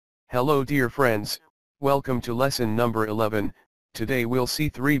Hello dear friends, welcome to lesson number 11. Today we'll see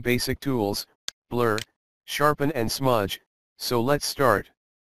 3 basic tools, blur, sharpen and smudge, so let's start.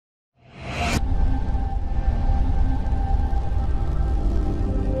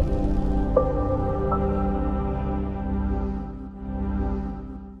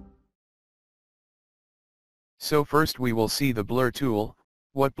 So first we will see the blur tool.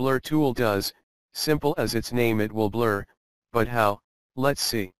 What blur tool does, simple as its name, it will blur, but how, let's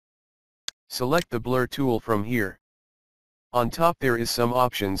see. Select the blur tool from here. On top there is some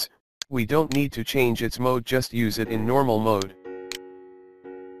options, we don't need to change its mode, just use it in normal mode.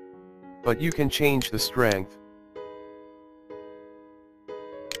 But you can change the strength.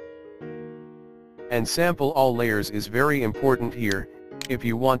 And sample all layers is very important here. If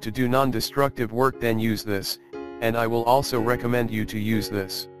you want to do non-destructive work, then use this, and I will also recommend you to use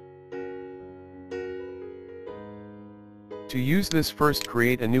this. To use this, first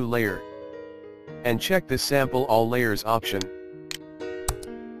create a new layer. And check the sample all layers option.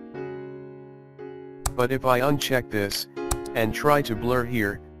 But if I uncheck this, and try to blur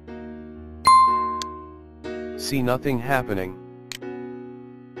here, see nothing happening.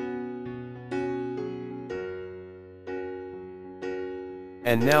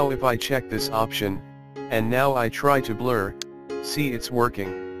 And now if I check this option, and now I try to blur, see it's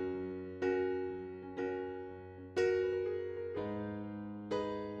working.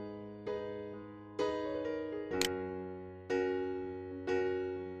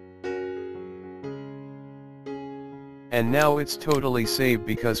 And now it's totally saved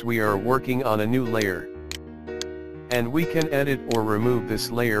because we are working on a new layer. And we can edit or remove this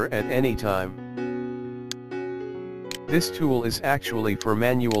layer at any time. This tool is actually for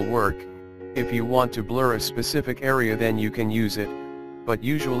manual work. If you want to blur a specific area, then you can use it, but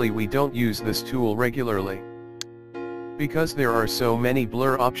usually we don't use this tool regularly. Because there are so many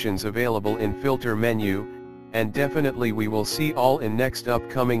blur options available in filter menu, and definitely we will see all in next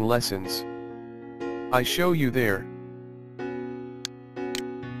upcoming lessons. I show you there.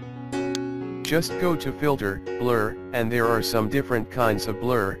 Just go to filter, blur, and there are some different kinds of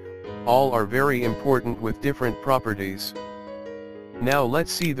blur, all are very important with different properties. Now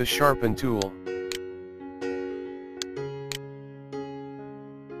let's see the sharpen tool.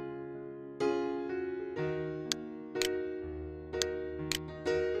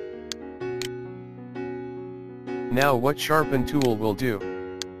 Now what sharpen tool will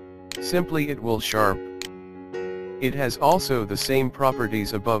do? Simply it will sharp. It has also the same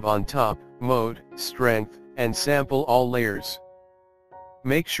properties above on top, mode, strength, and sample all layers.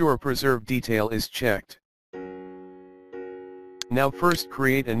 Make sure preserve detail is checked. Now first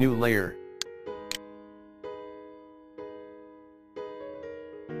create a new layer.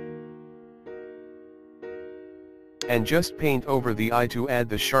 And just paint over the eye to add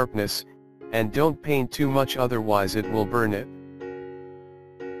the sharpness, and don't paint too much, otherwise it will burn it.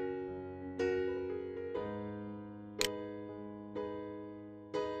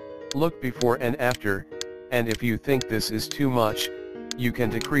 Look before and after, and if you think this is too much, you can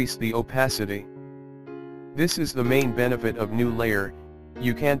decrease the opacity. This is the main benefit of new layer.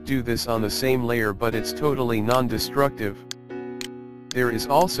 You can't do this on the same layer, but it's totally non-destructive. There is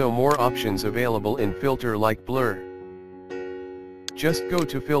also more options available in filter like blur. Just go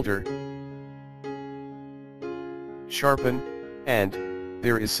to filter, sharpen, and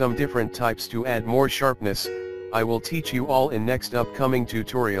there is some different types to add more sharpness. I will teach you all in next upcoming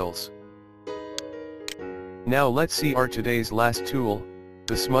tutorials. Now let's see our today's last tool,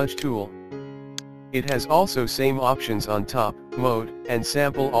 the smudge tool. It has also same options on top, mode, and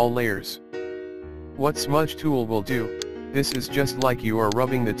sample all layers. What smudge tool will do, this is just like you are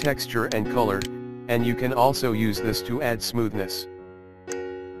rubbing the texture and color, and you can also use this to add smoothness.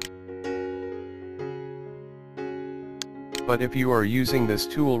 But if you are using this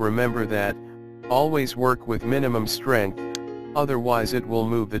tool, remember that, always work with minimum strength, otherwise it will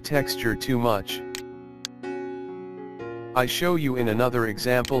move the texture too much. I show you in another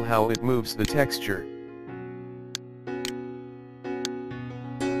example how it moves the texture.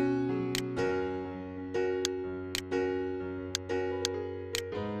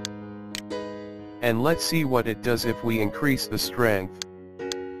 And let's see what it does if we increase the strength.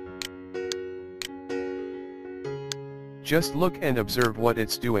 Just look and observe what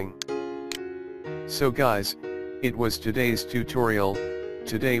it's doing. So guys, it was today's tutorial.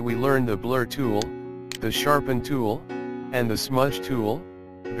 Today we learned the blur tool, the sharpen tool, and the smudge tool.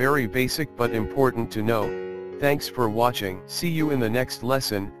 Very basic but important to know. Thanks for watching. See you in the next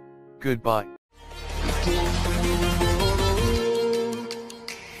lesson. Goodbye.